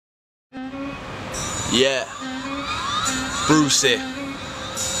Yeah, Bru-C,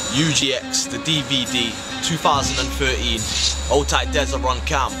 UGX, the DVD, 2013, Old Tight Desert on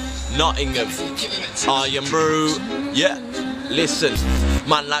cam, Nottingham. I am Bru, yeah, listen,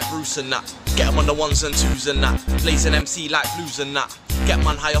 man like Bruce and that, get 'em on the ones and twos and that, blazing MC like blues and that. Get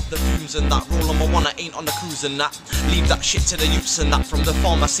man high off the fumes and that, roll on my one, I ain't on the cruise and that. Leave that shit to the youths and that, from the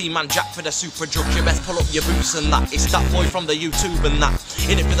pharmacy man jack for the super drugs, you best pull up your boots and that. It's that boy from the YouTube and that,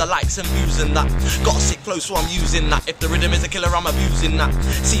 in it for the likes and views and that. Got a sick flow so I'm using that, if the rhythm is a killer I'm abusing that.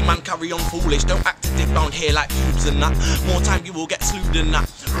 See man carry on foolish, don't act to dig round here like pubes and that. More time you will get slewed and that.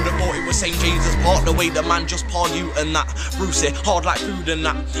 Would've thought it was St. James's Park, the way the man just parred you and that. Bru-C, hard like food and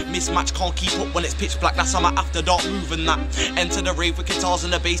that. Mismatch can't keep up when it's pitch black, that's how my after dark move and that. Enter the rave with guitars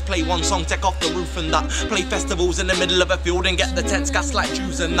and the bass, play one song, take off the roof and that. Play festivals in the middle of a field and get the tents gas like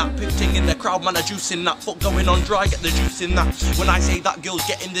Jews and that. Pifting in the crowd, man, a juice in that. Fuck going on dry, get the juice in that. When I say that girls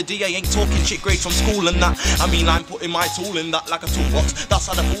get in the D, I ain't talking shit grades from school and that. I mean I'm putting my tool in that like a toolbox. That's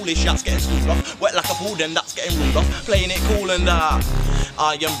how the foolish shots getting schooled off. Wet like a pool then that's getting ruled off. Playing it cool and that.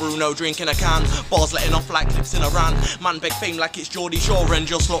 I am Bruno drinking a can, bars letting off like clips in Iran. Man beg fame like it's Geordie Shore and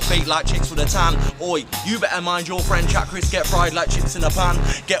just look fake like chicks with a tan. Oi, you better mind your friend, chat Chris get fried like chips in a pan.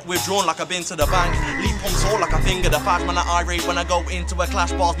 Get withdrawn like I've been to the bank, leap on sore like I finger the pad. Man I irate when I go into a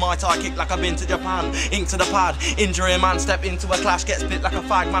clash, bars my tie kick like I've been to Japan. Ink to the pad, injury man step into a clash, get split like a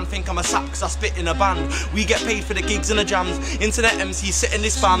fag. Man think I'm a sap cause I spit in a band. We get paid for the gigs and the jams, internet MC sit in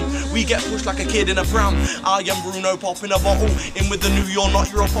this spam. We get pushed like a kid in a pram. I am Bruno popping a bottle, in with the new you're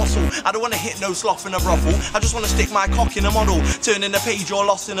not your apostle. I don't wanna hit no sloth in a brothel, I just wanna stick my cock in a model. Turning the page you're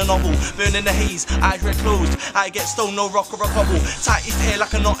lost in a novel, burning the haze, eyes red closed. I get stoned, no rock or a cobble, tightest hair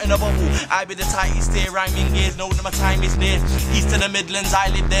like a knot in a bubble. I be the tightest here, rhyming gears, know that my time is near. East of the Midlands, I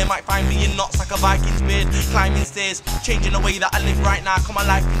live there, might find me in knots like a Viking's beard. Climbing stairs, changing the way that I live right now, come my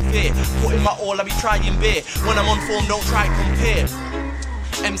life in fear. Putting my all, I be trying beer. When I'm on form, don't try compare.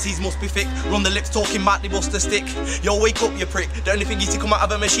 MCs must be thick, run the lips talking about they bust a stick. Yo, wake up you prick, the only thing you see come out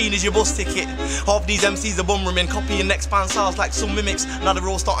of a machine is your bus ticket. Half these MCs are bum rimming, copying next band sounds like some mimics. Now they're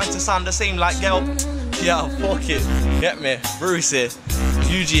all starting to sound the same like girl. Yeah, fuck it, get me, Bru-C,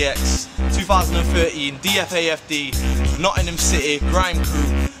 UGX, 2013, DFAFD, Nottingham City, Grime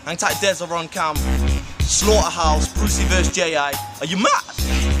Crew, Hang Tight Desert on cam, Slaughterhouse, Bru-C vs J.I. Are you mad?